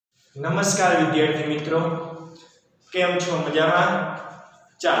નમસ્કાર વિદ્યાર્થી મિત્રો, કેમ છો? મજામાં?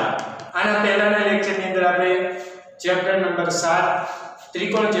 ચાલો, આના પહેલાના લેક્ચરની અંદર આપણે ચેપ્ટર નંબર 7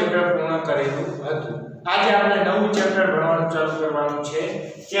 ત્રિકોણ ચેપ્ટર પૂર્ણ કરેલું હતું. આજે આપણે નવું ચેપ્ટર ભણવાનું ચાલુ કરવાનું છે,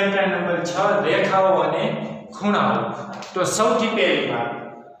 ચેપ્ટર નંબર 6 રેખાઓ અને ખૂણાઓ. તો સૌથી પહેલી વાત,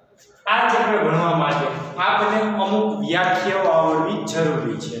 આ ચેપ્ટર ભણવા માટે આપણે અમુક વ્યાખ્યાઓ આવડવી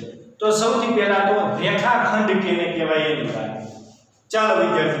જરૂરી છે. તો સૌથી પહેલા તો રેખાખંડ કેને કહેવાય એની વાત. ચાલો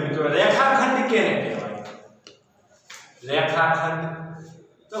વિદ્યાર્થી મિત્રો, રેખાખંડ કેને કહેવાય? રેખાખંડ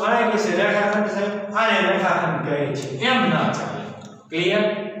તો ઘણા કહે છે રેખાખંડ સાહેબ આને રેખાખંડ કહે છે, એમ ના ચાલે. ક્લિયર?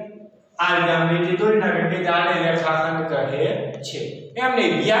 આ રીતે આમ લીટી દોરી નાખે કે આને રેખાખંડ કહે છે, એમ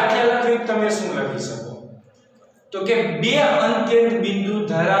નહીં. વ્યાખ્યા લખી તમે શું લખી શકો? તો કે બે અંત્યંત બિંદુ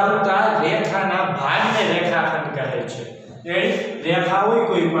ધરાવતા રેખાના ભાગને રેખાખંડ કહે છે. રેડી? રેખા હોય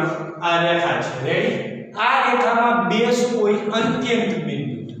કોઈ પણ, આ રેખા છે. રેડી? આ રેખામાં બે શું હોય? અંત્યંત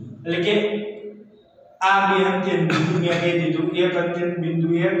બિંદુ. એટલે કે આ બે અંત્યંત બિંદુ ને કહી દીધું, એક અંત્યંત બિંદુ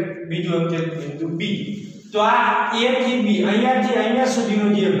એક, બીજું અંત્યંત બિંદુ બી. તો આ a થી b, અહીંયાથી અહીંયા સુધીનો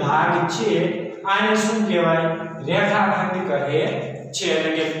જે ભાગ છે આને શું કહેવાય? રેખાખંડ કહે છે.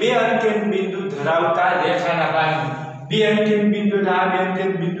 એટલે કે બે અંત્યંત બિંદુ ધરાવતા રેખાના ભાગ, બે અંત્યંત બિંદુ એટલે આ બે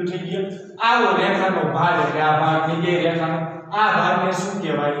અંત્યંત બિંદુ થઈ ગયા, આવો રેખાનો ભાગ એટલે આ ભાગ થઈ ગયા રેખાનો, આ ભાગને શું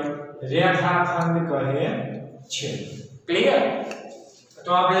કહેવાય? રેખાખંડ કહે છે. ક્લિયર? તો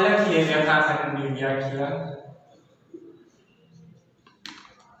આપણે લખીએ રેખાખંડની વ્યાખ્યા.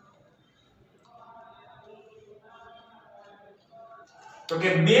 તો કે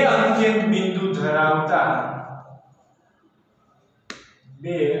બે અંત્યંત બિંદુ ધરાવતા,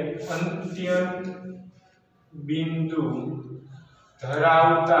 બે અંત્યંત બિંદુ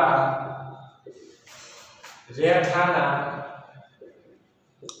ધરાવતા રેખાના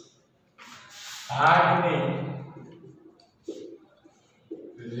ભાગને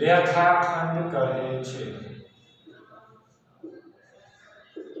રેખાખંડ કહે છે.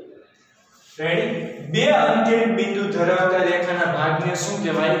 રેડી? બે અંત્યંત બિંદુ ધરાવતા રેખાના ભાગને શું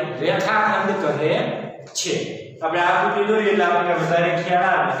કહેવાય? રેખાખંડ કહે છે. આપણે આકૃતિ દોરીએ એટલે આપણને વધારે ખ્યાલ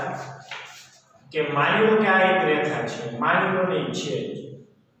આવે કે માની લો કે આ એક રેખા છે, માની લો નહીં છે.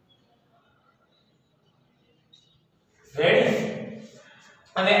 રેડી?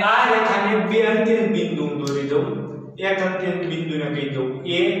 અને આ રેખાને બે અંત્યંત બિંદુ દોરી દઉં. એક અંત્યંત બિંદુને કહી દઉં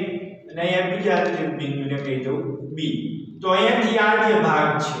a, અને અહીંયા બીજા અંત્યંત બિંદુને કહી દઉં b. તો અહીંયાથી આ જે ભાગ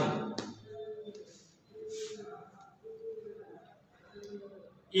છે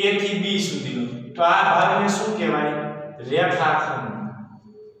a થી b સુધીનો, તો આ ભાગને શું કહેવાય? રેખાખંડ.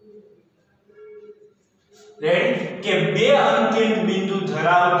 રેડી? કે બે અંત્યંત બિંદુ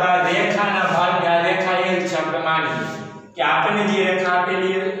ધરાવતા રેખાના ભાગને, આ રેખા l છે, આપણે માની કે આપણને જે રેખા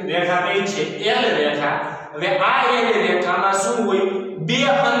આપેલી રેખા કઈ છે? l રેખા. હવે આ l રેખામાં શું હોય? બે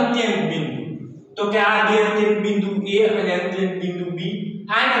અંત્યંત બિંદુ. તો કે આ બે અંત્યંત બિંદુ a અને અંત્યંત બિંદુ b,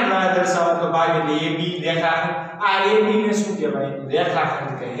 આના દ્વારા દર્શાવતો ભાગ એટલે ab રેખાખંડ. આ ab ને શું કહેવાય?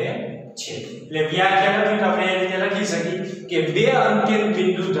 રેખાખંડ કહે છે. એટલે વ્યાખ્યા લખી તો આપણે એ રીતે લખી શકીએ કે બે અંત્યંત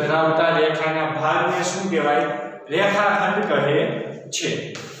બિંદુ ધરાવતા રેખાના ભાગને શું કહેવાય? રેખાખંડ કહે છે.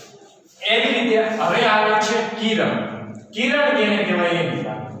 એવી રીતે હવે આવે છે કિરણ. કિરણ કેને કહેવાય એની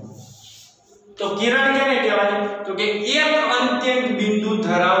વાત. તો કિરણ કેને કહેવાય? તો કે એક અંત્યંત બિંદુ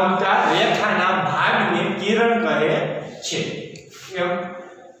ધરાવતા રેખાના ભાગને કિરણ કહે છે.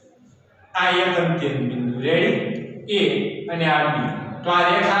 આ એક અંત્યંત બિંદુ. રેડી? a અને આ b. તો આ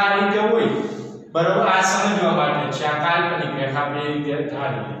રેખા આ રીતે હોય, બરોબર? આ સમજવા માટે છે, આ કાલ્પનિક રેખા બે રીતે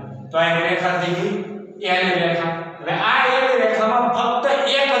ધારીએ. તો આ એક રેખા થઈ ગઈ l રેખા. હવે આ l રેખામાં ફક્ત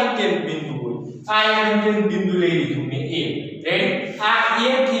એક અંત્યંત બિંદુ હોય. આ એક અંત્યંત બિંદુ લઈ લીધું મેં a. રેડી? આ a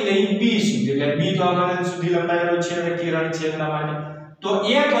થી લઈ b સુધી, એટલે b તો અનંત સુધી લંબાયેલો છે, એટલે કિરણ છે એટલા માટે. તો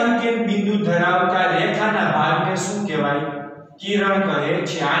એક અંત્યંત બિંદુ ધરાવતા રેખાના ભાગને શું કહેવાય? કિરણ કહે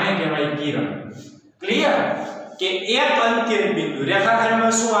છે. આને કહેવાય કિરણ. ક્લિયર? કે એક અંત્યંત બિંદુ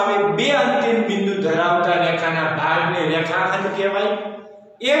રેખાખંડમાં શું આવે? બે અંત્યંત બિંદુ ધરાવતા રેખાના ભાગને રેખાખંડ કહેવાય.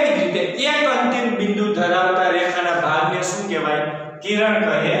 એવી જ રીતે એક અંત્યંત બિંદુ ધરાવતા રેખાના ભાગને શું કહેવાય? કિરણ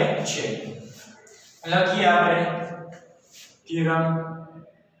કહે છે. લખીએ આપણે કિરણ.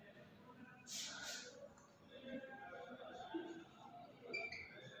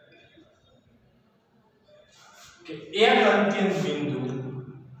 કે એક અંત્યંત બિંદુ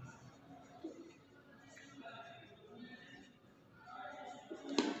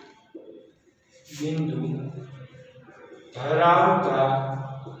ધરાવતા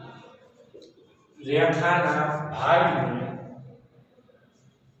રેખાના ભાગને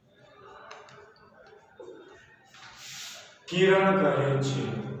કિરણ કહે છે.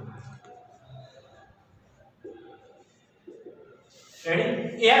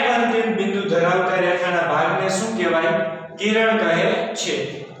 રેડી એક અંતિમ બિંદુ ધરાવતા રેખાના ભાગને શું કહેવાય કિરણ કહે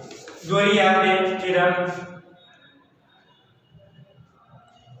છે દોરીએ આપણે કિરણ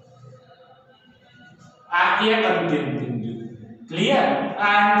આ એક અંતિમ બિંદુ ક્લિયર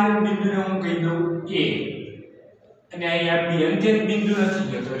આ અંતિમ બિંદુને હું કહી દઉં A અને અહીંયા B અંતિમ બિંદુ નથી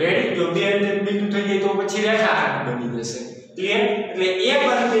કહેતો રેડી જો બે અંતિમ બિંદુ થઈ જાય તો પછી રેખાખંડ બની જશે ક્લિયર એટલે એક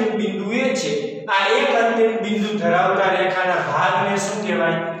અંતિમ બિંદુ એ છે આ એક અંતિમ બિંદુ ધરાવતા રેખાના ભાગને શું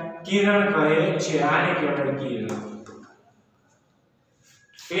કહેવાય કિરણ કહે છે આને કહેવાય કિરણ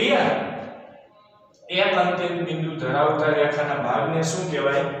ક્લિયર એક અંતિમ બિંદુ ધરાવતા રેખાના ભાગને શું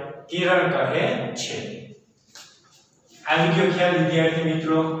કહેવાય કિરણ કહે છે આવી ગયો ખ્યાલ વિદ્યાર્થી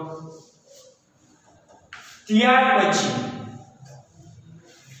મિત્રો ત્યાર પછી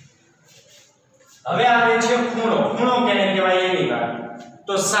હવે આવે છે ખૂણો ખૂણો કેને કહેવાય એની વાત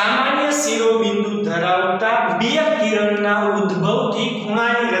તો સામાન્ય શિરોબિંદુ ધરાવતા બે કિરણના ઉદ્ભવથી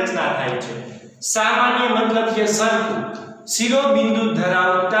ખૂણાની રચના થાય છે સામાન્ય મતલબ કે સરખું શિરોબિંદુ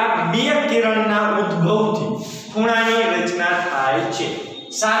ધરાવતા બે કિરણના ઉદ્ભવથી ખૂણાની રચના થાય છે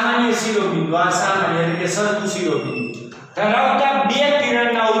સામાન્ય શિરોબિંદુ આ સામાન્ય એટલે કે સરખું શિરોબિંદુ ધરાવતા બે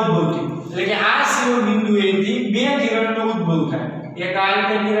કિરણના ઉદ્ભવથી એટલે કે આ શિરોબિંદુએથી બે કિરણનો ઉદ્ભવ થાય એક આ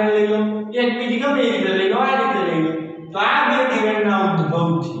રીતે કિરણ લઈ લો એક બીજી ગમે એ રીતે લઈ લો આ રીતે લઈ લો તો આ બે કિરણના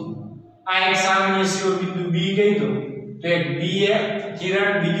ઉદ્ભવથી આ એક સામાન્ય શિરોબિંદુ B કહી દો તો એક B એ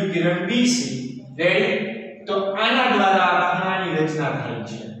કિરણ બીજું કિરણ BC રેડી તો આના દ્વારા આ ખૂણાની રચના થાય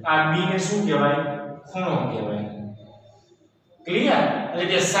છે આ B ને શું કહેવાય ખૂણો કહેવાય ક્લિયર એટલે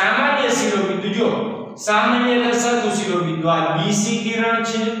કે સામાન્ય શિરોબિંદુ જો સામાન્ય એટલે સરખું શિરોબિંદુ આ BC કિરણ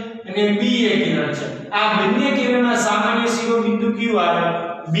છે અને B એ કિરણ છે આ બંને કિરણના સામાન્ય શિરોબિંદુ કયું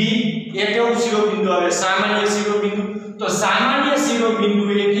આવે B એ કેવું શિરોબિંદુ આવે સામાન્ય શિરોબિંદુ તો સામાન્ય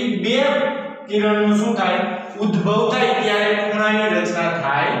શિરોબિંદુએથી બે કિરણનું શું થાય ઉદ્ભવ થાય ત્યારે ખૂણાની રચના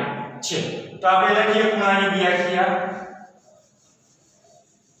થાય છે તો આપણે લખીએ ખૂણાની વ્યાખ્યા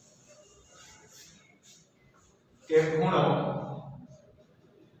કે ખૂણો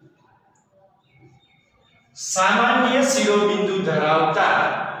સામાન્ય શિરોબિંદુ ધરાવતા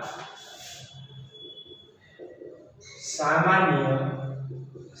સામાન્ય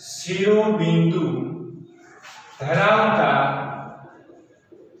શિરોબિંદુ ધરાવતા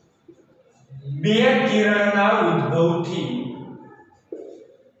બે કિરણના ઉદ્ભવથી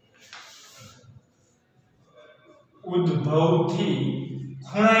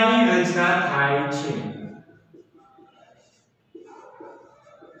ખૂણાની રચના થાય છે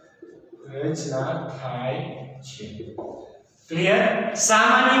ક્લિયર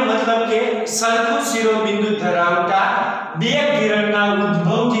સામાન્ય મતલબ કે સરખું શિરોબિંદુ ધરાવતા બે કિરણના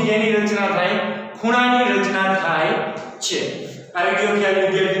ઉદ્ભવથી તેની રચના થાય ખૂણાની રચના થાય છે આવી ગયો ખ્યાલ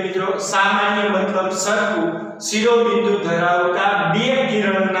વિદ્યાર્થી મિત્રો સામાન્ય મતલબ સરખું શિરોબિંદુ ધરાવતા બે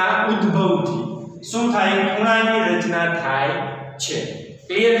કિરણના ઉદ્ભવથી શું થાય ખૂણાની રચના થાય છે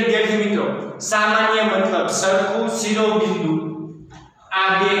ક્લિયર વિદ્યાર્થી મિત્રો સામાન્ય મતલબ સરખું શિરોબિંદુ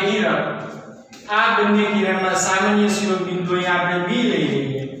આ બે કિરણ આ બંને કિરણમાં સામાન્ય શિરોબિંદુ અહીં આપણે B લઈ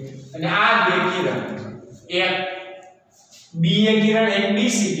લઈએ અને આ બે કિરણ એક B એ કિરણ એક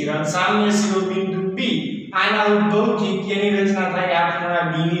BC કિરણ સામાન્ય શિરોબિંદુ B આના ઉદ્ભવથી કેની રચના થાય આ ખૂણા B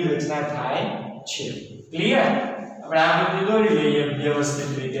ની રચના થાય છે ક્લિયર આપણે આકૃતિ દોરી લઈએ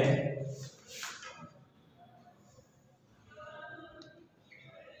વ્યવસ્થિત રીતે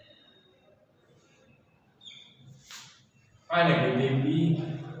આને કહીએ B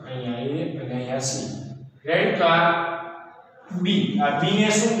અહીંયા A અને અહીંયા C રેડી તો આ B આ B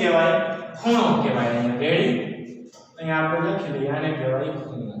ને શું કહેવાય ખૂણો કહેવાય અહીંયા રેડી અહીંયા આપણે લખી લઈએ આને કહેવાય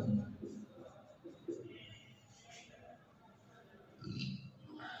ખૂણો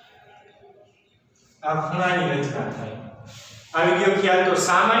આ ખૂણાની રચના થાય આવી ગયો ખ્યાલ તો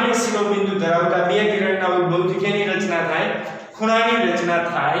સામાન્ય શિરોબિંદુ ધરાવતા બે કિરણના ઉદ્ભવથી કેની રચના થાય ખૂણાની રચના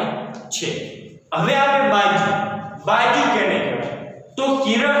થાય છે હવે આપણે બાજુ કેને કહેવાય તો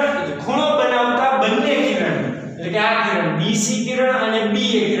કિરણ ખૂણો બનાવતા બંને કિરણ એટલે કે આ કિરણ BC કિરણ અને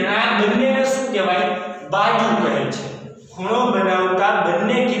BA કિરણ આ બંનેને શું કહેવાય બાજુ કહે છે ખૂણો બનાવતા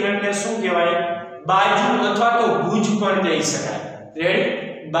બંને કિરણને શું કહેવાય બાજુ અથવા તો ભુજ પણ કહી શકાય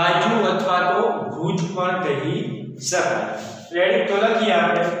રેડી બાજુ અથવા તો ભુજ પણ કહી શકાય રેડી તો લખીએ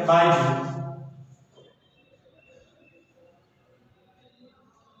આપણે બાજુ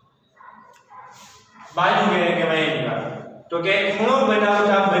કેને કહેવાય એની વાત તો કે ખૂણો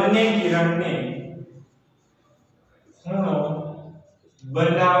બનાવતા બંને કિરણને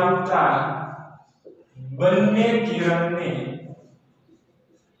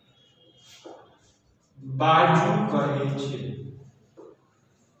બાજુ કહે છે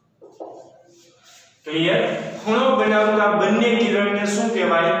ક્લિયર? ખૂણો બનાવતા બંને કિરણને શું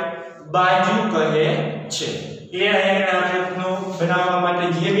કહેવાય? બાજુ કહે છે. ક્લિયર? અહીંયા આપણે ખૂણો બનાવવા માટે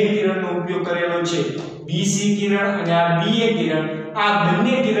જે બે કિરણનો ઉપયોગ કરેલો છે, BC કિરણ અને આ BA કિરણ, આ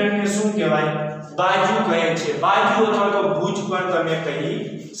બંને કિરણને શું કહેવાય? બાજુ કહે છે. બાજુ અથવા તો ભુજ પણ તમે કહી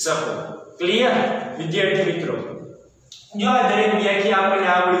શકો. ક્લિયર વિદ્યાર્થી મિત્રો? જો આ દરેક વ્યાખ્યા આપણને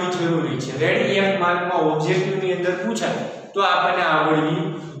આવડવી જરૂરી છે. રેડી? એક માર્કમાં ઓબ્જેક્ટિવ ની અંદર પૂછાય તો આપણને આવડવી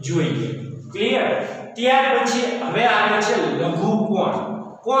જોઈએ. ક્લિયર? ત્યાર પછી હવે આવે છે લઘુકોણ.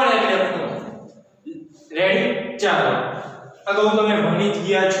 કોણ એટલે ખૂણો. રેડી? ચાલો અગાઉ તમે ભણી જ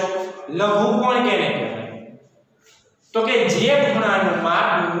ગયા છો. લઘુકોણ કેને કહેવાય? તો કે જે ખૂણાનું માપ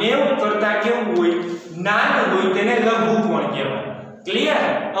 90 કરતા કેવું હોય? નાનું હોય તેને લઘુકોણ કહેવાય. ક્લિયર?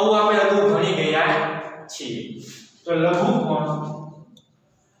 આવું આપણે અગાઉ ભણી ગયા છીએ. તો લઘુકોણ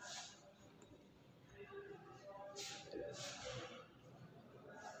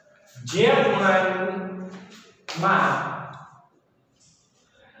જે ખૂણાનું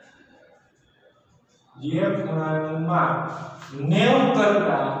માપ 90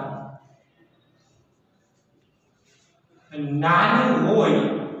 કરતા નાનું હોય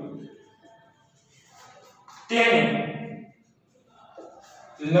તેને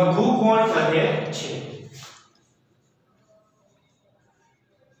લઘુકોણ કહે છે.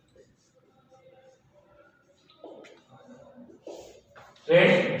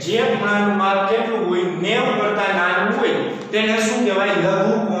 જે ખૂણાનું માપ કેટલું હોય? 90 કરતા નાનું હોય તેને શું કહેવાય?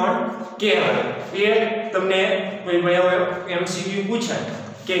 લઘુકોણ કહેવાય. ક્લિયર? તમને કોઈ પણ MCQ પૂછાય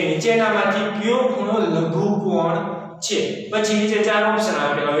કે નીચેનામાંથી કયો ખૂણો લઘુકોણ છે, પછી નીચે ચાર ઓપ્શન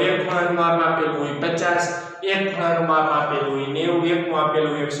આપેલા હોય. એક ખૂણાનું માપ આપેલું હોય 50, એક ખૂણાનું માપ આપેલું હોય 90, એકનું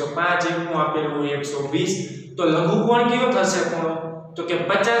આપેલું હોય 105, એકનું આપેલું હોય 120. તો લઘુકોણ કયો થશે ખૂણો? તો કે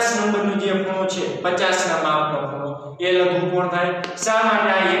 50 નંબરનો જે ખૂણો છે, 50 ના માપનો ખૂણો, એ લઘુકોણ થાય. શા માટે?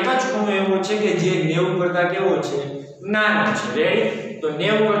 આ એક જ ખૂણો એવો છે કે જે 90 કરતા કેવો છે? નાનો છે. રેડી? તો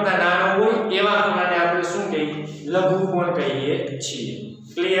 90 કરતા નાનો હોય એવા ખૂણાને આપણે શું કહીએ? લઘુકોણ કહીએ છીએ.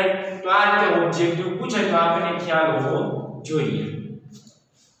 ક્લિયર? તો આ રીતે ઓબ્જેક્ટિવ પૂછે તો આપણને ખ્યાલ હોવો જોઈએ.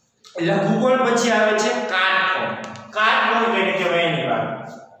 લઘુકોણ પછી આવે છે કાટકોણ. કાટકોણ કેને કહેવાય એની વાત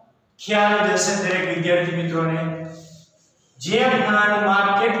ખ્યાલ જશે દરેક વિદ્યાર્થી મિત્રોને. જે ખૂણાનું માપ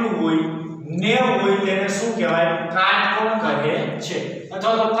કેટલું હોય? 90 હોય તેને શું કહેવાય? કાટકોણ કહે છે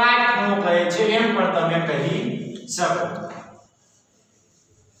અથવા તો કાટખૂણો કહે છે એમ પણ તમે કહી શકો.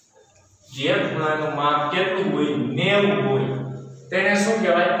 જે ખૂણાનું માપ કેટલું હોય? 90 હોય તેને શું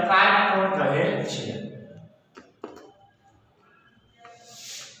કહેવાય? કાટકોણ કહે છે.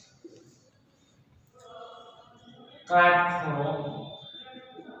 કાટખૂણો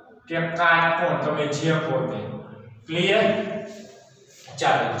કે કાટકોણ તમે જે કહો તે. ક્લિયર?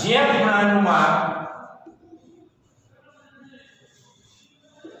 ચાલો, જે ખૂણાનું માપ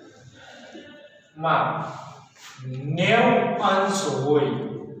 90 અંશ હોય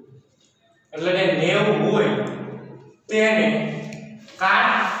એટલે કે 90 હોય તેને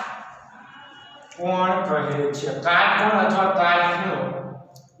કાટકોણ કહે છે. કાટકોણ અથવા કાટખૂણો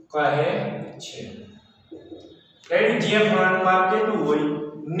કહે છે. રેડી? જે ખૂણાનું માપ કેટલું હોય?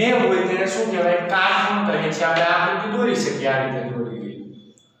 90 હોય તેને શું કહેવાય? કાટખૂણો કહે છે. આપણે આકૃતિ દોરી શકીએ. આ રીતે દોરી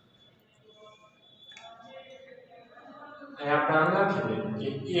આપણે આમ લખી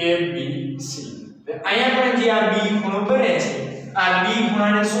દઈએ કે ABC. અહીંયા પણ જે આ B ખૂણો બને છે, આ B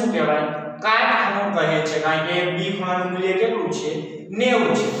ખૂણાને શું કહેવાય? કાટખૂણો કહે છે. કારણ કે B ખૂણાનું મૂલ્ય કેટલું છે?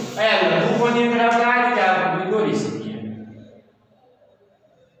 90 છે. અહીંયા લઘુકોણની અંદર આપણે આ રીતે આકૃતિ દોરી શકીએ.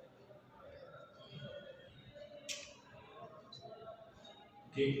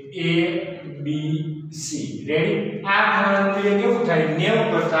 કે ABC. રેડી? આ ખૂણાનું મૂલ્ય કેવું થાય? 90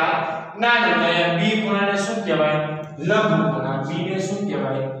 કરતા નાનું. અહીંયા B ખૂણાને શું કહેવાય? લઘુકોણ. આ B ને શું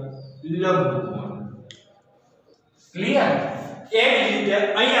કહેવાય? લઘુકોણ. ક્લિયર? એવી રીતે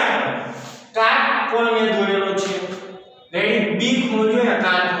અહીંયા કાટકોણ મેં દોરેલો છે. રેડી? B ખૂણો જોયા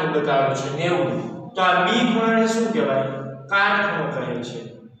કાટખૂણો બતાવેલો છે 90. તો આ B ખૂણાને શું કહેવાય? કાટખૂણો કહે છે.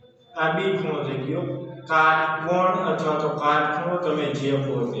 આ B ખૂણો થઈ ગયો કાટકોણ અથવા તો કાટખૂણો તમે જે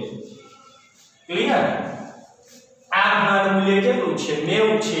કહો તે. ક્લિયર? આ ખૂણાનું મૂલ્ય કેટલું છે?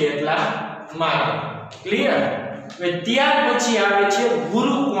 90 છે એટલા માટે. ક્લિયર? હવે ત્યાર પછી આવે છે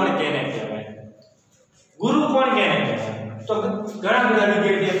ગુરુકોણ કેને કહેવાય? ગુરુકોણ કેને કહેવાય? તો ઘણા બધા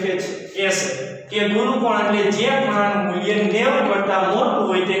વિદ્યાર્થીઓ કહેશે કે ગુરુકોણ એટલે જે ખૂણાનું મૂલ્ય 90 કરતા મોટું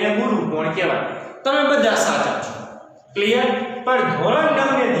હોય તેને ગુરુકોણ કહેવાય. તમે બધા સાચા છો. ક્લિયર? પણ ધોરણ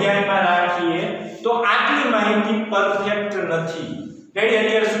 9 ને ધ્યાનમાં રાખીએ તો આટલી માહિતી પરફેક્ટ નથી. રેડી?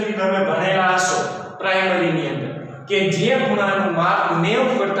 અત્યાર સુધી તમે ભણેલા હશો પ્રાઇમરીની અંદર કે જે ખૂણાનું માપ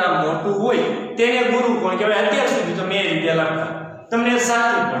 90 કરતા મોટું હોય તેને ગુરુકોણ કહેવાય. અત્યાર સુધી તમે એ રીતે લખતા તમને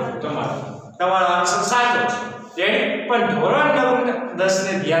સાચું પડતું તમારું. તમારો આન્સર સાચો છે રેડી પણ ધોરણ 9 10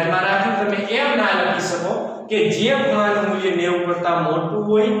 ને ધ્યાનમાં રાખી તમે એમ ના લખી શકો કે જે ખૂણાનું મૂલ્ય 90 કરતા મોટું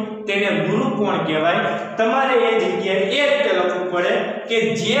હોય તેને ગુરુ કોણ કહેવાય તમારે એ જગ્યાએ એ રીતે લખવું પડે કે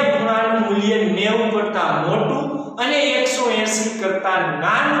જે ખૂણાનું મૂલ્ય 90 કરતા મોટું અને 180 કરતા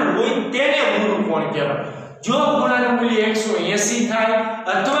નાનું હોય તેને ગુરુ કોણ કહેવાય જો ખૂણાનું મૂલ્ય 180 થાય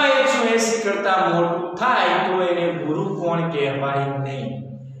અથવા 180 કરતા મોટું થાય તો એને ગુરુ કોણ કહેવાય નહીં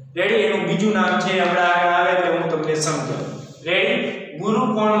રેડી એનું બીજું નામ છે હમણાં આગળ આવે એટલે હું તમને સમજાવું રેડી ગુરુ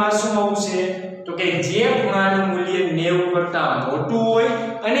કોણમાં શું આવશે તો કે જે ખૂણાનું મૂલ્ય 90 કરતા મોટું હોય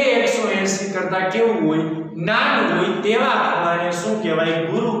અને 180 કરતા કેવું હોય નાનું હોય તેવા ખૂણાને શું કહેવાય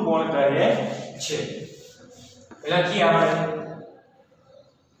ગુરુ કોણ કહે છે લખી આપણે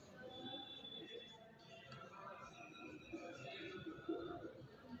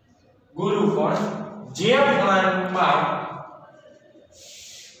ગુરુ કોણ જે ખૂણાનું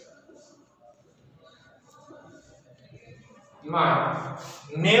માપ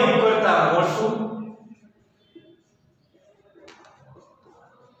 90 કરતા મોટું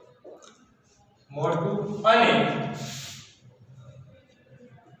અને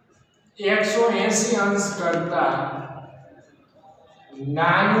 180 અંશ કરતા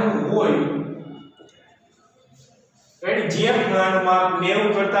નાનું હોય રેડી જે ખૂણાનું માપ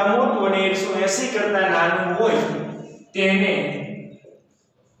 90 કરતા મોટું અને 180 કરતા નાનું હોય તેને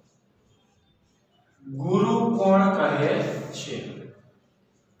ગુરુ કોણ કહે છે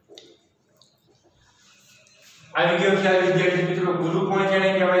આવી ગયો ખ્યાલ વિદ્યાર્થી મિત્રો ગુરુ કોણ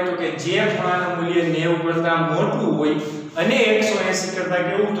કેને કહેવાય તો કે જે ખૂણાનું મૂલ્ય 90 કરતા મોટું હોય અને 180 કરતા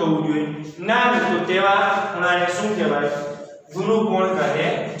કેવું થવું જોઈએ નાનું તો તેવા ખૂણાને શું કહેવાય ગુરુ કોણ કહે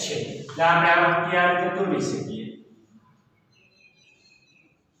છે એટલે આપણે આ રીતે દોરી શકીએ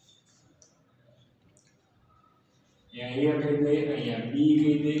અહીંયા કહી દે અહીંયા બી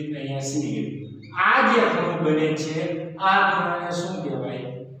કહી દે અહીંયા સી કહી દે આ જે ખૂણો બને છે આ ખૂણાને શું કહેવાય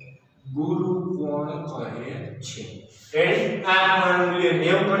ગુરુ કોણ કહે છે રેડી આ ખૂણાનું મૂલ્ય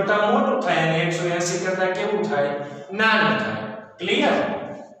 90 કરતા મોટું થાય અને 180 કરતા કેવું થાય નાનું થાય ક્લિયર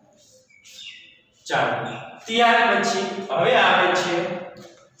ચાલો ત્યાર પછી હવે આવે છે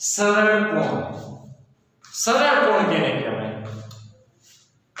સરળ કોણ કેને કહેવાય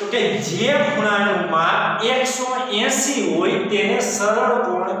તો કે જે ખૂણાનું માપ 180 હોય તેને સરળ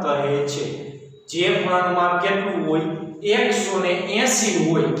કોણ કહે છે જે ખૂણાનું માપ કેટલું હોય 180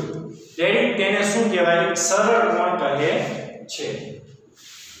 હોય રેડી તેને શું કહેવાય સરળ કોણ કહે છે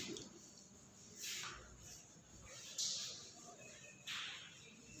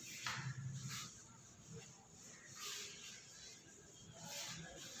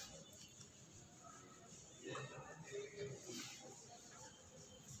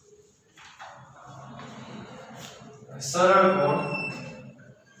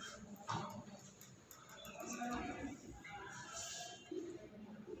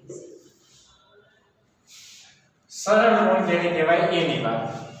સરળ કોણ કેને કહેવાય એની વાત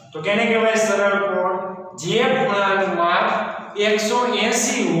તો કેને કહેવાય સરળ કોણ જે ખૂણાનું માપ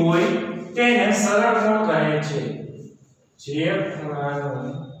 180 હોય તેને સરળ કોણ કહે છે જે ખૂણાનું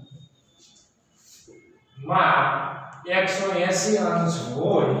માપ 180 અંશ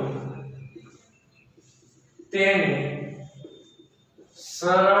હોય તેને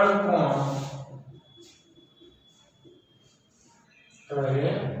સરળ કોણ કહે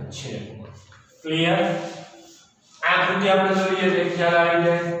છે ક્લિયર આકૃતિ આપણે જોઈએ એટલે ખ્યાલ આવી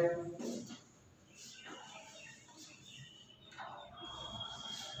જાય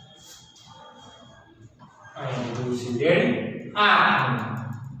અહીં દૂસરી રેડી આ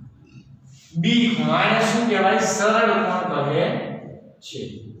બી ખૂણાને શું કહેવાય સરળ કોણ કહે છે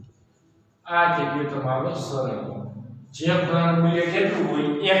આ થઈ ગયું તમારો સરળ કોણ જે ખૂણાનું મૂલ્ય કેટલું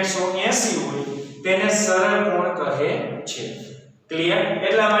હોય 180 હોય તેને સરળ કોણ કહે છે ક્લિયર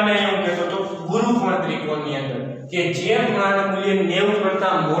એટલા માટે હું કહેતો તો ગુરુ કોણ ત્રિકોણની અંદર કે જે ખૂણાનું મૂલ્ય 90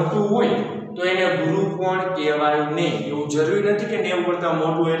 કરતા મોટું હોય તો એને ગુરુ કોણ કહેવાય નહીં એવું જરૂરી નથી કે 90 કરતા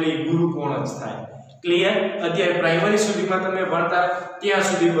મોટું એટલે ગુરુ કોણ જ થાય ક્લિયર અત્યારે પ્રાઇમરી સુધીમાં તમે ભણતા ત્યાં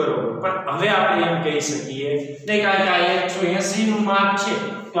સુધી બરોબર પણ હવે આપણે એમ કહી શકીએ નહીં કારણ કે આ 180 નું માપ છે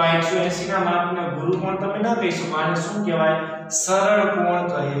તો આ 180 ના માપને ગુરુ કોણ તમે ન કહી શકો આને શું કહેવાય સરળ કોણ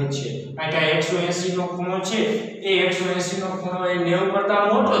કહે છે કારણ કે આ 180 નો ખૂણો છે એ 180 નો ખૂણો એ 90 કરતા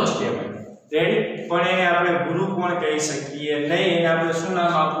મોટો જ કહેવાય રેડી પણ એને આપણે ગુરુ કોણ કહી શકીએ નહીં એને આપણે શું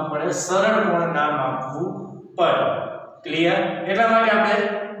નામ આપવું પડે સરળ કોણ નામ આપવું પડે ક્લિયર એટલા માટે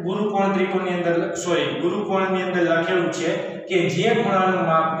આપણે ગુરુ કોણ ત્રિકોણની અંદર ગુરુ કોણની અંદર લખેલું છે કે જે ખૂણાનું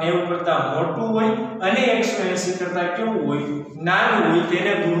માપ 90 કરતા મોટું હોય અને 180 કરતા કેવું હોય નાનું હોય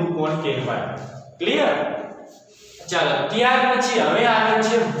તેને ગુરુ કોણ કહેવાય ક્લિયર ચાલો ત્યાર પછી હવે આવે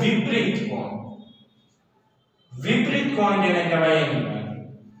છે વિપરીત કોણ. વિપરીત કોણ કેને કહેવાય એની વાત.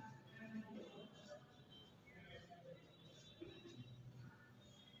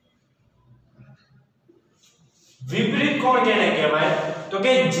 વિપરીત કોણ કેને કહેવાય તો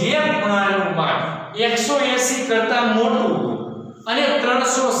કે જે ખૂણાનું માપ 180 કરતા મોટું હોય અને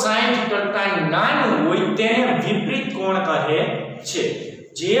 360 કરતા નાનું હોય તેને વિપરીત કોણ કહે છે.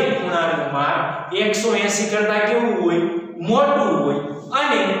 જે ખૂણાનું માપ 180 કરતા કેવું હોય મોટું હોય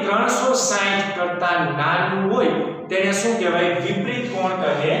અને 360 કરતા નાનું હોય તેને શું કહેવાય વિપરીત કોણ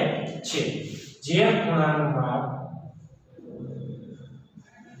કહે છે. જે ખૂણાનું માપ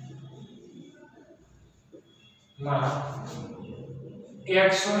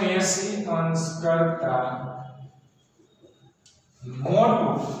 180 અંશ કરતા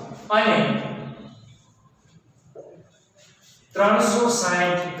મોટું અને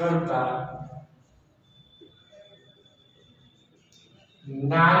 360 કરતા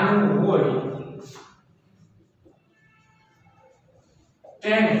નાનું હોય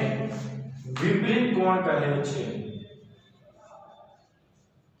તેને વિપરીત કોણ કહે છે.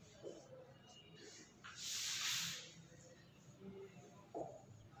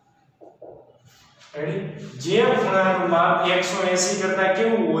 જે ખૂણાનું માપ 180 કરતા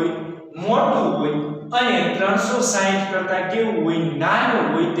કેવું હોય મોટું હોય અને 360 કરતા કેવું હોય નાનું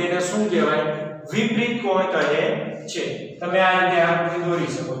હોય તેને શું કહેવાય વિપરીત કોણ કહે છે. તમે આ રીતે આકૃતિ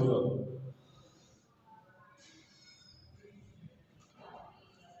દોરી શકો છો.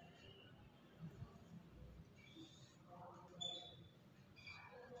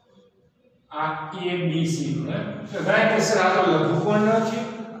 આ ABC તો ગાય કે સર આ તો લઘુકોણ નથી.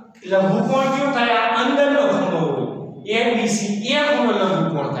 લઘુકોણ કયો થાય આ અંદરનો ખૂણો હોય ABC એ ખૂણો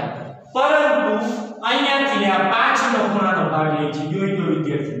લઘુકોણ થાય. પરંતુ અહીંયાથી આ પાછળનો ખૂણાનો ભાગ લે છે. જોઈ લો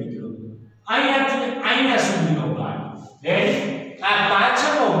વિદ્યાર્થી મિત્રો અહીંયાથી અહીંયા સુધીનો ભાગ રેડી આ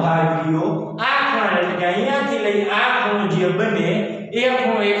પાછળનો ભાગ લ્યો આ ખૂણા એટલે કે અહીંયાથી લઈ આ ખૂણો જે બને એ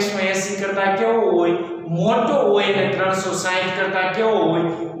ખૂણો 180 કરતા કેવો હોય મોટો હોય અને 360 કરતા કેવો હોય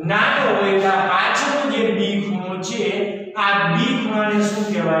નાનો હોય. એટલે પાછળનો જે B ખૂણો છે આ B ખૂણાને શું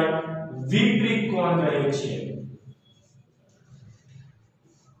કહેવાય વિપરીત કોણ કહે છે.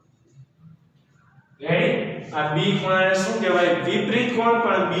 રેડી આ B ખૂણાને શું કહેવાય વિપરીત કોણ.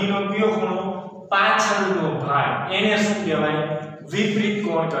 પણ B નો કયો ખૂણો પાછળનો ભાગ એને શું કહેવાય વિપરીત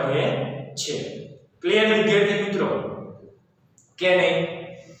કોણ કહે છે. ક્લિયર વિદ્યાર્થી મિત્રો કે નહીં.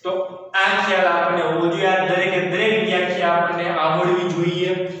 તો આ ખ્યાલ આપણને હોવો જોઈએ. આ દરેક વ્યાખ્યા આપણને આવડવી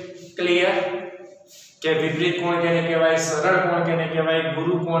જોઈએ. ક્લિયર કે વિપરીત કોણ કેને કહેવાય સરળ કોણ કેને કહેવાય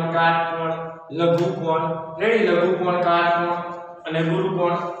ગુરુ કોણ કાટકોણ લઘુ કોણ. રેડી લઘુ કોણ કાટકોણ અને ગુરુ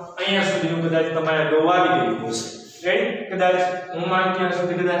કોણ અહીંયા સુધીનું કદાચ તમારે દોવાવી ગયું હશે. રેડી કદાચ હું માનું ત્યાં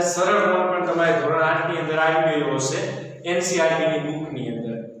સુધી કદાચ સરળ કોણ પણ તમારે ધોરણ 8 ની અંદર આવી ગયો હશે NCERT ની બુક ની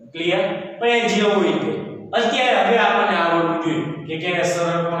અંદર. ક્લિયર. પણ એ જે હોય તે અત્યારે હવે આપણને આવડવું જોઈએ કે કેને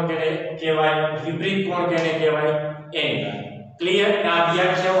સરળ કોણ કેને કહેવાય વિપરીત કોણ કેને કહેવાય એની વાત. ક્લિયર. આ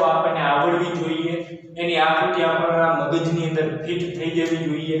વ્યાખ્યાઓ આપણને આવડવી જોઈએ. એની આકૃતિ આપણા મગજની અંદર ફિટ થઈ જવી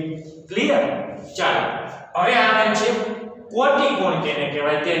જોઈએ. ક્લિયર. ચાલો હવે આવે છે કોટી કોણ કેને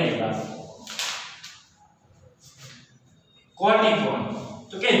કહેવાય તેની વાત. કોટી કોણ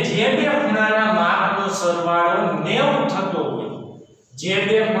તો કે જે બે ખૂણાના માપનો સરવાળો 90 થતો હોય. જે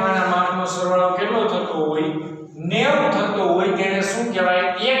બે ખૂણાના માપનો સરવાળો કેટલો થતો હોય 90 થતો હોય તેને શું કહેવાય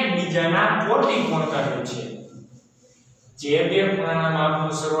એકબીજાના કોટી કોણ કહે છે. જે બે ખૂણાના માપનો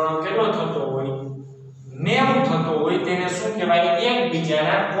સરવાળો કેટલો થતો હોય 90 થતો હોય તેને શું કહેવાય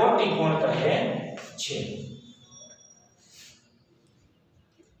એકબીજાના કોટી કોણ કહે છે.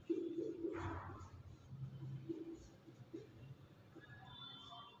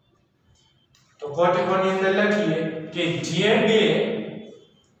 તો કોટી કોણની અંદર લખીએ કે જે બે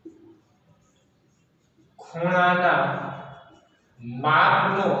ખૂણાના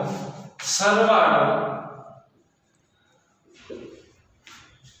માપનો સરવાળો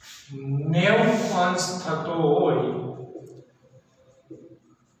 90 અંશ થતો હોય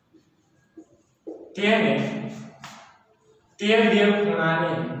તેને તે બે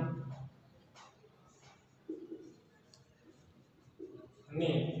ખૂણાને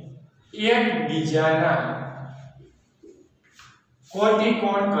એકબીજાના કોટી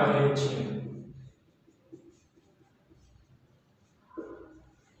કોણ કહે છે.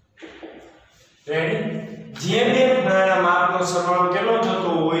 રેડી. જે બે ખૂણાના માપનો સરવાળો કેટલો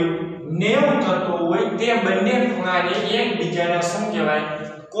થતો હોય 90 થતો હોય તે બંને ખૂણાને એકબીજાના શું કહેવાય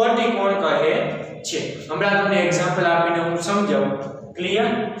કોટી કોણ કહે છે. હમણાં તમને એક્ઝામ્પલ આપીને હું સમજાવું. ક્લિયર.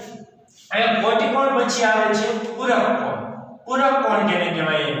 હવે કોટી કોણ પછી આવે છે પૂરક કોણ. પૂરક કોણ કેને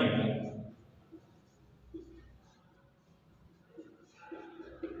કહેવાય એની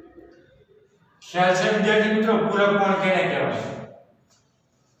ખ્યાલ છે વિદ્યાર્થી મિત્રો? પૂરક કોણ કેને કહેવાય?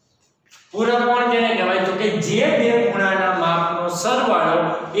 પૂરક કોણ કેને કહેવાય? તો કે જે બે ખૂણાના માપનો સરવાળો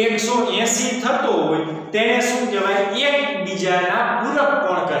 180 થતો હોય તેને શું કહેવાય? એકબીજાના પૂરક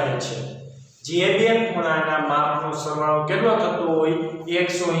કોણ કહે છે. જે બે ખૂણાના માપનો સરવાળો કેટલો થતો હોય?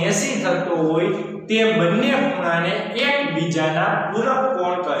 180 થતો હોય તે બંને ખૂણાને એકબીજાના પૂરક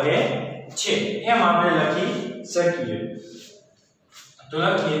કોણ કહે છે. એમ આપણે લખી શકીએ. તો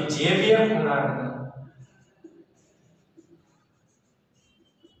લખીએ જે બે ખૂણાના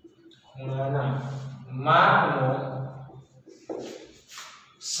માપનો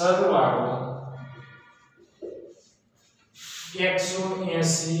સરવાળો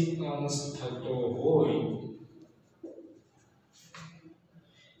 180 અંશ થતો હોય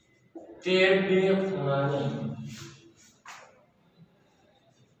તે બે ખૂણાને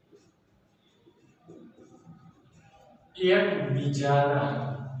એકબીજાના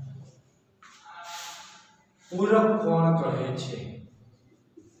પૂરક કોણ કહે છે.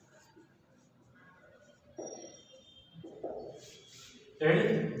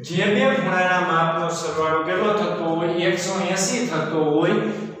 જે બે ખૂણાના માપનો સરવાળો કેટલો થતો હોય? 180 થતો હોય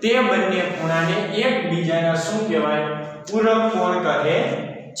તે બંને ખૂણાને એકબીજાના શું કહેવાય? પૂરક કોણ કહે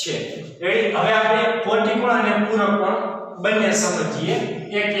છે. હવે આપણે કોટિકોણ અને પૂરક કોણ બંને સમજીએ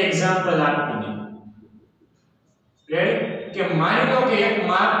એક એક્ઝામ્પલ આપીને. રેડી? કે માની લો કે એક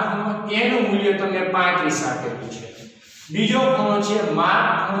માપ ખૂણો A નું મૂલ્ય તમને 35 આપેલું છે. બીજો ખૂણો છે માપ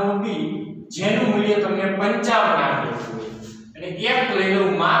ખૂણો B જેનું મૂલ્ય તમને 55 આપેલું છે. અને એક લઈ લો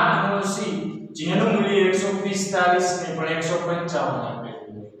માપ ખૂણો C જેનું મૂલ્ય 145 ને પણ 155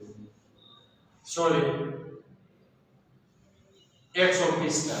 આપેલું છે. સોરી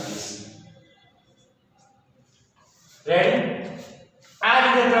 145. રેડી? આ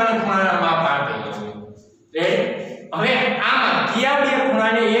રીતે ત્રણ ખૂણાના માપ આપેલા છે. રેડી? હવે આમાં કયા બે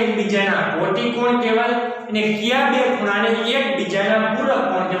ખૂણાને એકબીજાના કોટિકોણ કહેવાય અને કયા બે ખૂણાને એકબીજાના પૂરક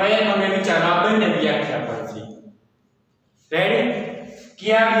કોણ કહેવાય? તમે વિચારો આ બંને વ્યાખ્યા પરથી. રેડી?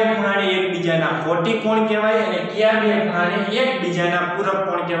 કયા બે ખૂણાને એકબીજાના કોટિકોણ કહેવાય અને કયા બે ખૂણાને એકબીજાના પૂરક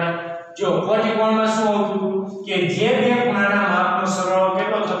કોણ કહેવાય? જો કોટિકોણમાં શું આવતું કે જે બે ખૂણાના માપનો સરવાળો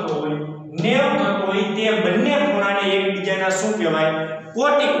કેટલો થતો હોય? 90 થતો હોય તે બંને ખૂણાને એકબીજાના શું કહેવાય?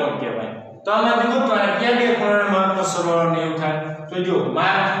 કોટિકોણ કહેવાય. તો આમાં કીધું તો કયા બે ખૂણાના માપનો સરવાળો 90 થાય? તો જો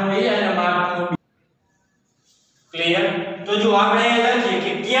માપ ખૂણો A અને માપ ખૂણો B. ક્લિયર? તો જો આપણે અહીંયા લખીએ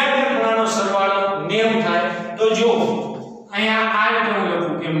કે કયા બે ખૂણાનો સરવાળો 90 થાય? તો જો અહીંયા આ રીતે હું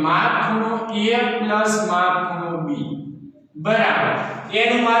લખું કે માપ ખૂણો A માપ ખૂણો B બરાબર A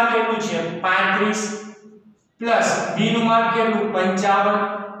નું માપ કેટલું છે? 35 પ્લસ B નું માપ કેટલું? 55.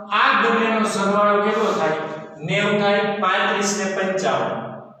 આ બંનેનો સરવાળો કેટલો થાય? 90 થાય. 35 ને 55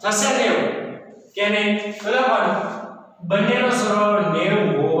 થશે 90 કે નહીં? બરાબર. બંનેનો સરવાળો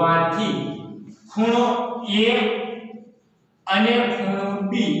 90 હોવાથી ખૂણો A અને ખૂણો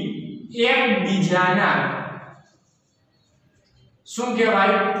B એકબીજાના શું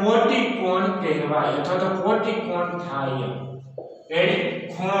કહેવાય? કોટિકોણ કહેવાય અથવા તો કોટિકોણ થાય. રેડી?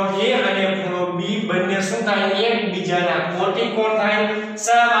 ખૂણો A અને ખૂણો B બંને શું થાય? એકબીજાના કોટિકોણ થાય.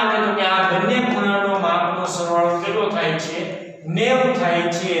 શા માટે? તો કે આ બંને ખૂણાનો માપનો સરવાળો કેટલો થાય છે? 90 થાય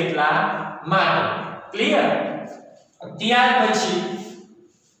છે એટલા માટે. ક્લિયર? ત્યાર પછી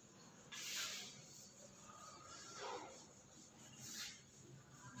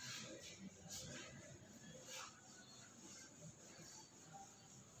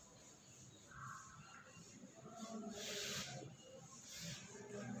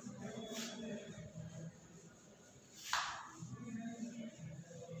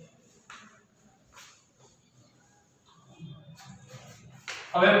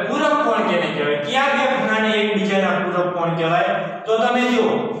હવે પૂરક કોણ કેને કહેવાય? કયા બે ખૂણાને એકબીજાના પૂરક કોણ કહેવાય? તો તમે જો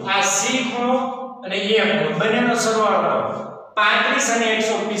આ C ખૂણો અને A ખૂણો બંનેનો સરવાળો કરો 35 અને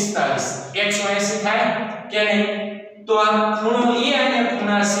 145 180 થાય કે નહીં? તો આ ખૂણો A અને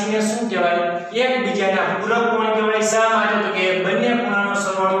ખૂણા C ને શું કહેવાય? એકબીજાના પૂરક કોણ કહેવાય. શા માટે? તો કે બંને ખૂણાનો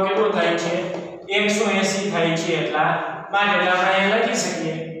સરવાળો કેટલો થાય છે? 180 થાય છે એટલા માટે. એટલે આપણે અહીં લખી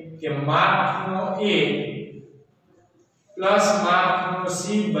શકીએ કે માપ ખૂણો A પ્લસ માપ ખૂણો C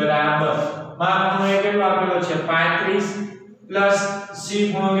બરાબર માપ ખૂણો A કેટલો આપેલો છે? 35 પ્લસ C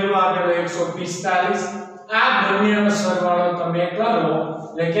ખૂણો કેટલો આપેલો? 145. આ બંનેનો સરવાળો તમે કરો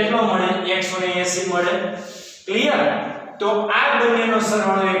એટલે કેટલો મળે? 180 મળે. ક્લિયર? તો આ બંનેનો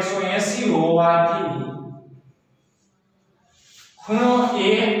સરવાળો 180 હોવાથી ખૂણો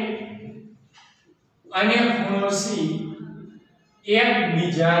A અને ખૂણો C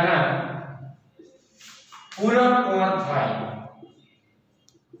એકબીજાના પૂરક કોણ થાય.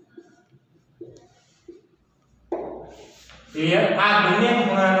 ક્લિયર? આ બંને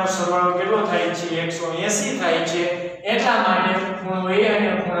ખૂણાનો સરવાળો કેટલો થાય છે 180 થાય છે એટલા માટે ખૂણો A અને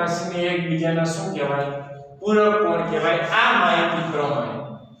ખૂણા C ને એકબીજાના શું કહેવાય પૂરક કોણ કહેવાય આ માહિતી પ્રમાણે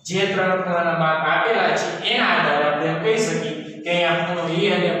જે ત્રણ ખૂણાના માપ આપેલા છે એના આધારે આપણે કહી શકીએ કે અહીંયા ખૂણો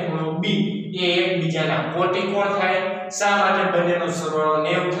A અને ખૂણો B એ એકબીજાના કોટિકોણ થાય શા માટે બંનેનો સરવાળો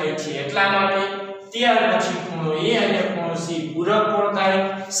 90 થાય છે એટલા માટે ત્યાર પછી ખૂણો A અને ખૂણો C પૂરક કોણ થાય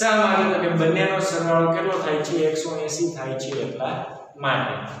શા માટે તો કે બંનેનો સરવાળો કેટલો થાય છે 180 થાય છે એટલા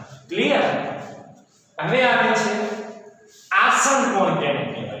માટે ક્લિયર હવે આવે છે આસન કોણ કેને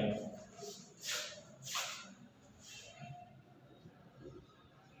કહેવાય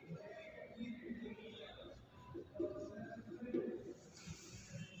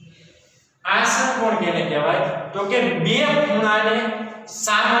આસન કોણ કેને કહેવાય તો કે બે ખૂણાને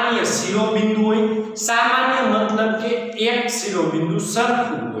સામાન્ય શિરોબિંદુ હોય સામાન્ય મતલબ કે એક શિરોબિંદુ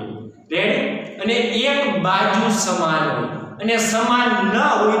સરખું હોય રેડી અને એક બાજુ સમાન હોય અને સમાન ન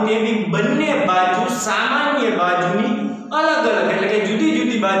હોય તેવી બંને બાજુ સામાન્ય બાજુની અલગ અલગ એટલે કે જુદી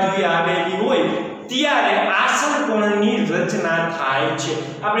જુદી બાજુએ આવેલી હોય ત્યારે આસન કોણની રચના થાય છે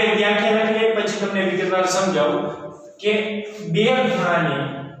આપણે વ્યાખ્યા લખીએ પછી તમને વિગતવાર સમજાવું કે બે ખૂણાને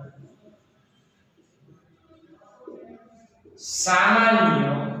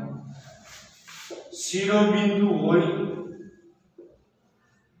સામાન્ય શિરોબિંદુ હોય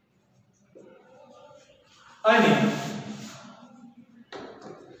અને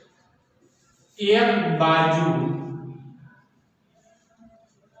એક બાજુ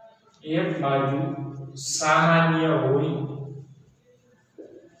સામાન્ય હોય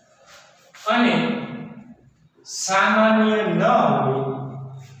અને સામાન્ય ન હોય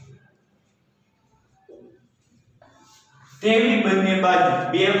તેવી બંને બાજુ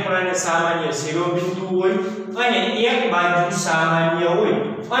બે ખૂણાને સામાન્ય શિરોબિંદુ હોય અને એક બાજુ સામાન્ય હોય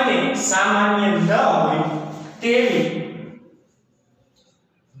અને સામાન્ય ન હોય તેવી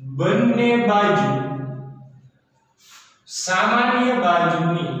બંને બાજુ સામાન્ય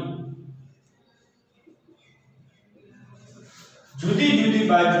બાજુની જુદી જુદી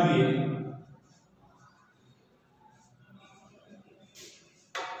બાજુએ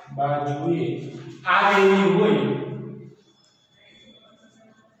આવેલી હોય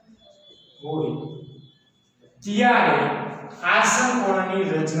ત્યારે આસન કોણની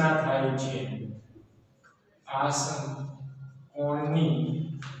રચના થાય છે આસન કોણની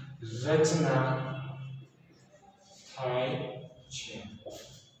રચના થાય છે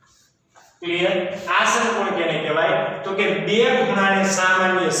ક્લિયર આસન કોણ કેને કહેવાય તો કે બે ખૂણાને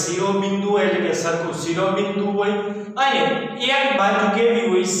સામાન્ય શિરોબિંદુ એટલે કે સરખું શિરોબિંદુ હોય અને એક બાજુ કેવી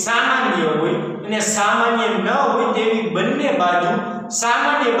હોય સામાન્ય હોય અને સામાન્ય ન હોય તેવી બંને બાજુ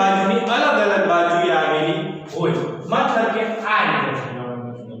સામાન્ય બાજુની અલગ અલગ બાજુએ આવેલી હોય મતલબ કે આ રીતે થવાનો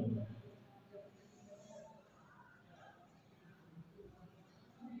મતલબ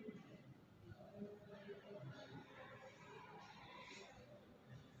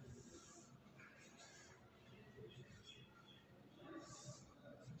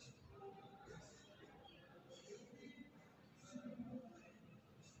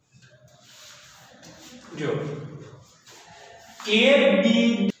જો AB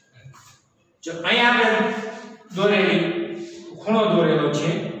જો અહીંયા આપણે દોરેલી ખૂણો દોરેલો છે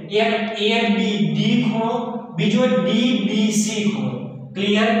એક ABD ખૂણો બીજો DBC ખૂણો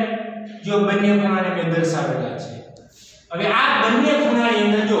ક્લિયર જો બંને ખૂણાને મેં દર્શાવેલા છે હવે આ બંને ખૂણાની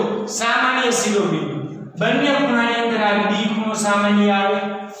અંદર જો સામાન્ય શિરોબિંદુ બંને ખૂણાની અંદર આ B ખૂણો સામાન્ય આવે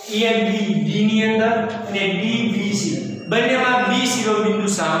ABD ની અંદર અને DBC બંનેમાં B શિરોબિંદુ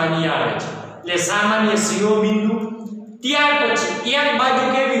સામાન્ય આવે છે એટલે સામાન્ય શિરોબિંદુ ત્યાર પછી એક બાજુ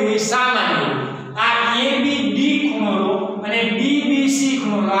કેવી હોય સામાન્ય હોય આ ABD ખૂણો લો અને DBC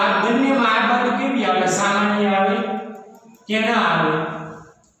ખૂણો લો આ બંનેમાં આ બાજુ કેવી આવે સામાન્ય આવે કે ના આવે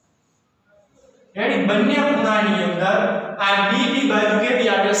રેડી બંને ખૂણાની અંદર આ BD બાજુ કેવી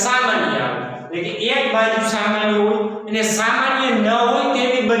આવે સામાન્ય આવે એટલે કે એક બાજુ સામાન્ય હોય અને સામાન્ય ન હોય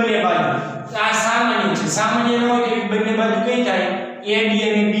તેવી બંને બાજુ આ સામાન્ય છે સામાન્ય ન હોય તેવી બંને બાજુ કઈ થાય AD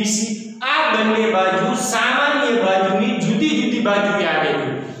અને BC આ બંને બાજુ સામાન્ય બાજુની જુદી જુદી બાજુએ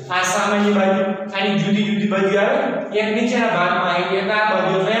આવેલી આ સામાન્ય બાજુ આની જુદી જુદી બાજુ આવે એક નીચેના ભાગમાં આવી એક આ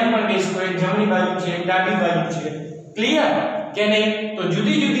બાજુ તો એમ પણ કહીશું એક જમણી બાજુ છે એક ડાબી બાજુ છે ક્લિયર કે નહીં તો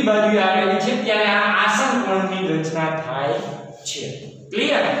જુદી જુદી બાજુએ આવેલી છે ત્યારે આ આસન કોણની રચના થાય છે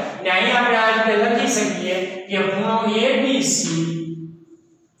ક્લિયર ને અહીં આપણે આ રીતે લખી શકીએ કે ખૂણો ABC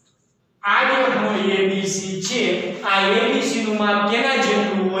આ જે ખૂણો ABC છે આ ABC નું માપ કેના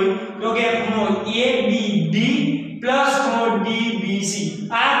જેટલું હોય તો કે ખૂણો ABD પ્લસ ખૂણો DBC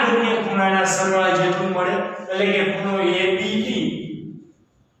આ બંને ખૂણાના સરવાળા જેટલું મળે એટલે કે ખૂણો ABD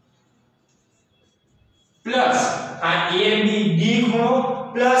પ્લસ આ AB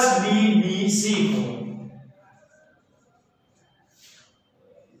પ્લસ DBC ખૂણો.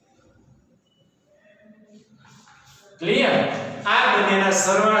 ક્લિયર? આ બંનેના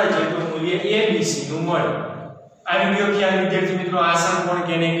સરવાળા જેટલું મૂલ્ય ABC નું મળે. આવી ગયો ખ્યાલ વિદ્યાર્થી મિત્રો. આસન કોણ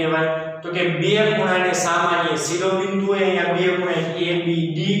કેને કહેવાય? તો કે બે ખૂણાને સામાન્ય શિરોબિંદુ હોય. અહીંયા બે ખૂણા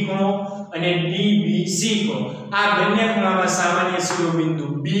ABD ખૂણો અને DBC ખૂણો. આ બંને ખૂણામાં સામાન્ય શિરોબિંદુ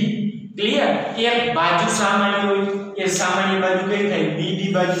B. ક્લિયર? એક બાજુ સામાન્ય હોય, એ સામાન્ય બાજુ કઈ થાય? BD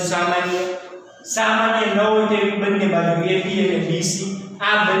બાજુ સામાન્ય. સામાન્ય ન હોય તેવી બંને બાજુ AB અને BC.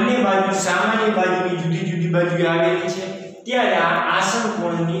 આ બંને બાજુ સામાન્ય બાજુની જુદી જુદી બાજુએ આવેલી છે, ત્યારે આ આસન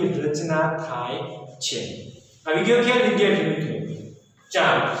કોણની રચના થાય છે. આવી ગયો ખ્યાલ વિદ્યાર્થી મિત્રો?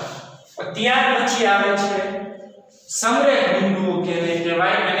 ચાલો, ત્યાર પછી આવે છે સમરેખ બિંદુઓ કેને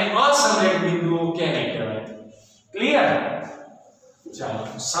કહેવાય અને અસમરેખ બિંદુઓ કેને કહેવાય. ક્લિયર? ચાલો,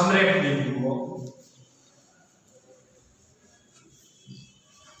 સમરેખ બિંદુઓ.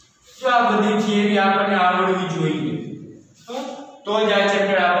 જો આ બધી થિયરી આપણને આવડવી જોઈએ, તો જ આ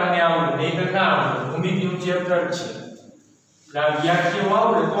ચેપ્ટર આપણને આવડે, નહીં તો ના આવડે. ભૂમિતિનું ચેપ્ટર છે, વ્યાખ્યાઓ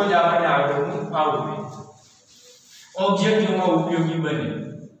આવડે તો જ આપણને આવડે. ઓબ્જેક્ટિવમાં ઉપયોગી બને.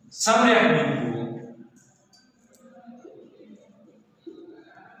 સમરેખ બિંદુઓ.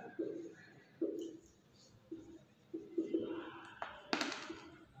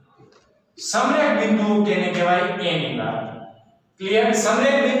 સમરેખ બિંદુઓ કેને કહેવાય? એની વાત. ક્લિયર?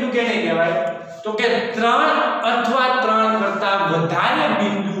 સમરેખ બિંદુ કેને કહેવાય? તો કે ત્રણ અથવા ત્રણ કરતા વધારે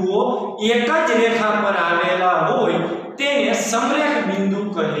બિંદુઓ એક જ રેખા પર આવેલા હોય તેને સમરેખ બિંદુ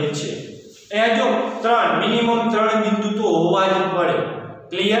કહે છે. અહીંયા જો ત્રણ, મિનિમમ ત્રણ બિંદુ તો હોવા જ પડે.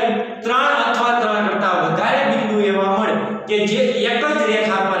 ક્લિયર? ત્રણ અથવા ત્રણ કરતા વધારે બિંદુ એવા મળે કે જે એક જ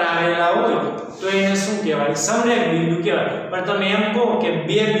રેખા પર આવેલા હોય તો એને શું કહેવાય? સમરેખ બિંદુ કહેવાય. પણ તમે એમ કહો કે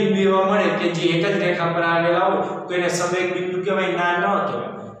બે બિંદુ એવા મળે કે જે એક જ રેખા પર આવેલા હોય તો એને સમરેખ બિંદુ કહેવાય? ના, ન કહેવાય.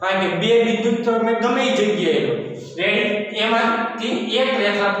 કારણ કે બે બિંદુ તો તમે ગમે એ જગ્યાએ લો, રેડી, એમાંથી એક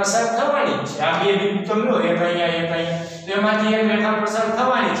રેખા પસાર થવાની છે. આ બે બિંદુ તમે લો, એક અહીંયા એક અહીંયા, તો એમાંથી એક રેખા પસાર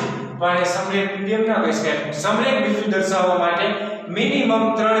થવાની છે. તો આને સમરેખ બિંદુ એમ ના કહી શકાય. સમરેખ બિંદુ દર્શાવવા માટે મિનિમમ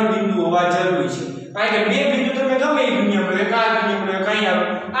ત્રણ બિંદુ હોવા જરૂરી છે. કારણ કે બે બિંદુ તમે ગમે એ દુનિયામાં લો, એક આ દુનિયામાં લો, એક અહીંયા લો,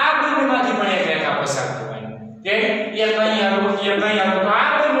 આ બિંદુમાંથી પણ એક રેખા પસાર થવાની. રેડી? એક અહીંયા લો, એક અહીંયા લો, તો આ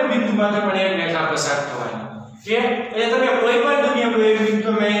બંને બિંદુમાંથી પણ એક રેખા પસાર થવાની. કે એટલે તમે કોઈ પણ દુનિયામાં એક બિંદુ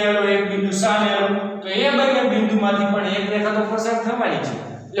તમે અહીંયા લો, એક બિંદુ સામે લો, તો એ બંને બિંદુમાંથી પણ એક રેખા તો પસાર થવાની છે.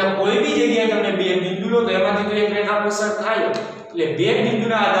 એટલે કોઈ બી જગ્યાએ તમે બે બિંદુ લો તો એમાંથી તો એક રેખા પસાર થાય. એટલે બે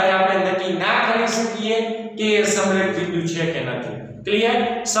બિંદુના આધારે આપણે નક્કી ના કરી શકીએ કે એ સમરેખ બિંદુ છે કે નથી. ક્લિયર?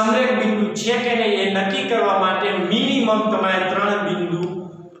 સમરેખ બિંદુ છે કે નહીં એ નક્કી કરવા માટે મિનિમમ તમારે ત્રણ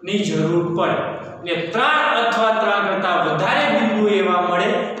બિંદુની જરૂર પડે. એટલે ત્રણ અથવા ત્રણ કરતા વધારે બિંદુ એવા મળે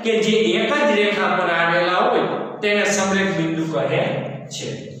કે જે એક જ રેખા પર આવેલા હોય તેને સમરેખ બિંદુ કહે છે.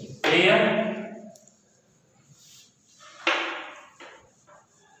 ક્લિયર?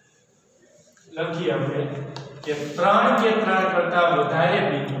 લખીએ આપણે કે ત્રણ કે ત્રણ કરતા વધારે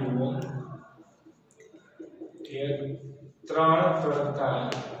બિંદુઓ, કે ત્રણ કરતા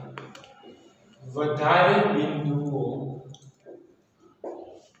વધારે બિંદુઓ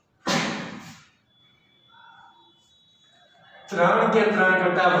ત્રણ કે ત્રણ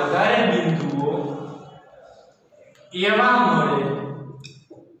કરતા વધારે બિંદુઓ એવા મળે,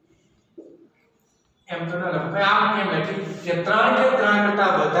 એમ તો ના લખાય, આમ કેમ લખી કે ત્રણ કે ત્રણ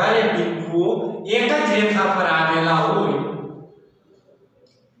કરતા વધારે બિંદુઓ એક જ રેખા પર આવેલા હોય,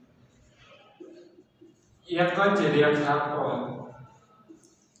 એક જ રેખા પર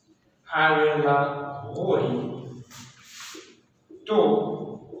આવેલા હોય તો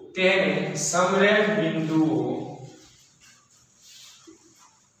તેને સમરેખ બિંદુઓ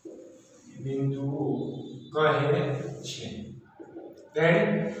કહે છે. રેડી?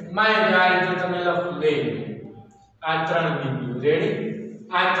 માની આ રીતે તમે લખો, લઈ આ ત્રણ બિંદુ. રેડી?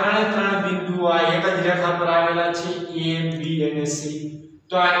 આ ત્રણ બિંદુઓ આ એક જ રેખા પર આવેલા છે, A, B અને C.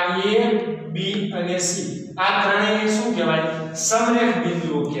 તો આ A, B અને C આ ત્રણેયને શું કહેવાય? સમરેખ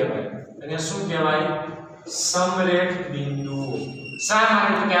બિંદુઓ કહેવાય. અને શું કહેવાય? સમરેખ બિંદુઓ. શા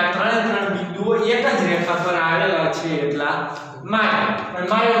માટે? કે આ ત્રણ બિંદુઓ એક જ રેખા પર આવેલા છે એટલા માટે. પણ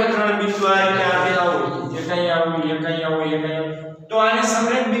માનો કે ત્રણ બિંદુ આ રીતે આવેલા હોય, એક અહીંયા હોય, એક અહીંયા હોય, એક અહીંયા, તો આને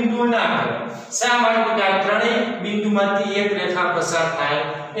સમરેખ બિંદુઓ ના કહેવાય. શા માટે? કે આ ત્રણેય બિંદુમાંથી એક રેખા પસાર થાય.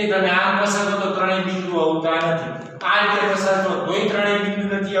 એ તમે આમ પસાર કરો તો ત્રણેય બિંદુ આવતા નથી, આ રીતે પસાર કરો તોય ત્રણેય બિંદુ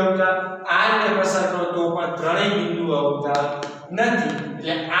નથી આવતા, આ રીતે પસાર કરો તો પણ ત્રણેય બિંદુ આવતા નથી.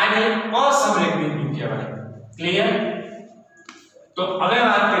 એટલે આને અસમરેખ બિંદુ કહેવાય. ક્લિયર? તો હવે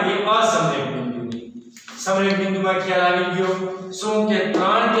વાત કરીએ અસમરેખ બિંદુની. સમરેખ બિંદુમાં ખ્યાલ આવી ગયો. શું કે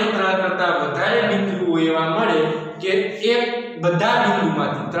ત્રણ કે ત્રણ કરતા વધારે બિંદુઓ એવા મળે કે એક બધા બિંદુમાં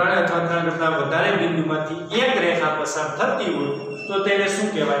ત્રણ અથવા ત્રણ કરતા વધારે બિંદુમાંથી એક રેખા પસાર થતી હોય તો તેને શું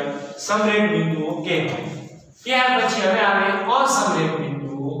કહેવાય? સમરેખ બિંદુઓ કહેવાય. ત્યાર પછી હવે આવે અસમરેખ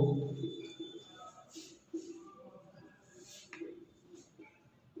બિંદુઓ.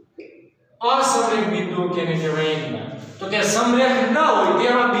 અસમરેખ બિંદુઓ કેને કહેવાય? તો કે સમરેખ ન હોય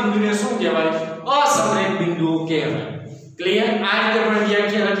તેવા બિંદુને શું કહેવાય? અસમરેખ બિંદુઓ કહેવાય. ક્લિયર? આ રીતે પણ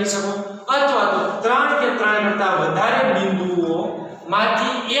વ્યાખ્યા લખી શકો. અથવા તો ત્રણ કે ત્રણ કરતા વધારે બિંદુઓ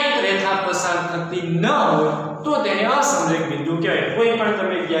માંથી એક રેખા પસાર થતી ન હોય તો તેને અસમરેખ બિંદુ કહેવાય. કોઈ પણ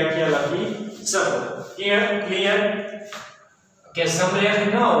તમે વ્યાખ્યા લખી શકો. ક્લિયર? કે સમરેખ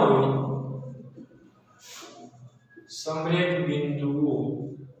ન હોય, સમરેખ બિંદુઓ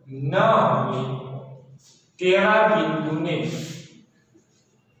ન હોય તેવા બિંદુને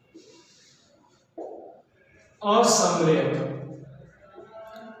અસમરેખ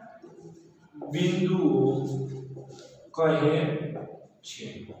બિંદુઓ કહે છે.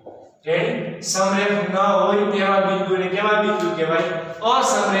 રેડી? સમરેખ ન હોય તેવા બિંદુને કેવા બિંદુ કહેવાય?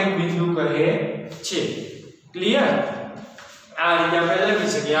 અસમરેખ બિંદુ કહે છે. ક્લિયર? આ રીતે આપણે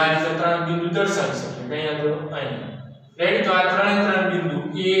લખી શકીએ. આ રીતે ત્રણ બિંદુ દર્શાવી શકીએ. કયા તો અહીંયા. રેડી? તો આ ત્રણ બિંદુ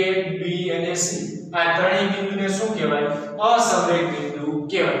A, B અને C, આ ત્રણેય બિંદુને શું કહેવાય? અસમરેખ બિંદુ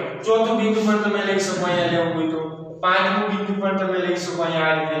કહેવાય. ચોથું બિંદુ પણ તમે લઈ શકો અહીંયા લેવું હોય તો. પાંચમું બિંદુ પણ તમે લઈ શકો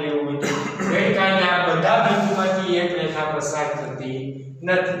અહીંયા આ રીતે લેવું હોય તો. રેડી? કારણ કે આ બધા બિંદુમાંથી એક રેખા પસાર થતી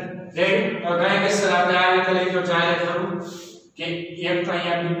નથી. રેડી? તો કઈ કે સર આપણે આ રીતે લઈ તો ચાલે ખરું? કે એક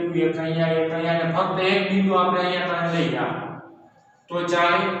અહીંયા બિંદુ, એક અહીંયા અને ફક્ત એક બિંદુ આપણે અહીંયા પણ લઈ આ તો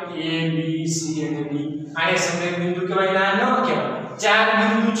ચાલે? A, B, C અને D આને સમરેખ બિંદુ કહેવાય? ના, ન કહેવાય. ચાર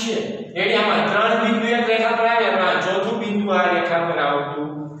બિંદુ છે. રેડી? આમાં ત્રણ બિંદુ એક રેખા પર આવ્યા પણ આ ચોથું બિંદુ આ રેખા પર આવતું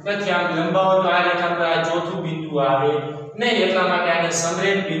નથી. આમ લંબાવો તો આ રેખા પર આ ચોથું બિંદુ આવે નહીં. એટલા માટે આને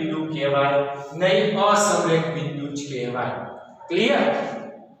સમરેખ બિંદુ કહેવાય નહીં, અસમરેખ બિંદુ જ કહેવાય. ક્લિયર?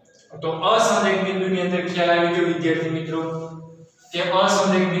 તો અસમરેખ બિંદુની અંદર ખ્યાલ આવી ગયો વિદ્યાર્થી મિત્રો કે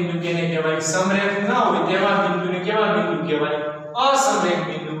અસમરેખ બિંદુ કેને કહેવાય? સમરેખ ન હોય તેવા બિંદુને કેવા બિંદુ કહેવાય? અસમરેખ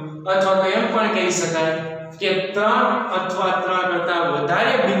બિંદુ. અથવા તો એમ પણ કહી શકાય કે ત્રણ અથવા ત્રણ કરતા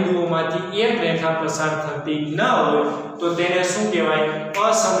વધારે બિંદુઓમાંથી એક રેખા પસાર થતી ન હોય તો તેને શું કહેવાય?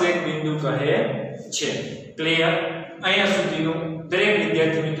 અસમરેખ બિંદુ કહે છે. ક્લિયર? અહીંયા સુધીનું દરેક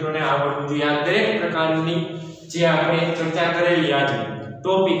વિદ્યાર્થી મિત્રોને આવડવું જોઈએ. આ દરેક પ્રકારની જે આપણે ચર્ચા કરેલી આજે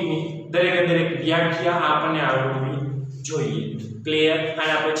ટોપિકની દરેક વ્યાખ્યા આપણને આવડવી જોઈએ. ક્લિયર?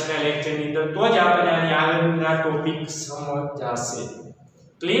 આના પછીના લેક્ચરની અંદર તો જ આપણે આની આગળના ટોપિક સમજાશે.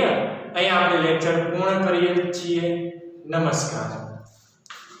 ક્લિયર? અહીંયા આપણે લેક્ચર પૂર્ણ કરીએ છીએ. નમસ્કાર.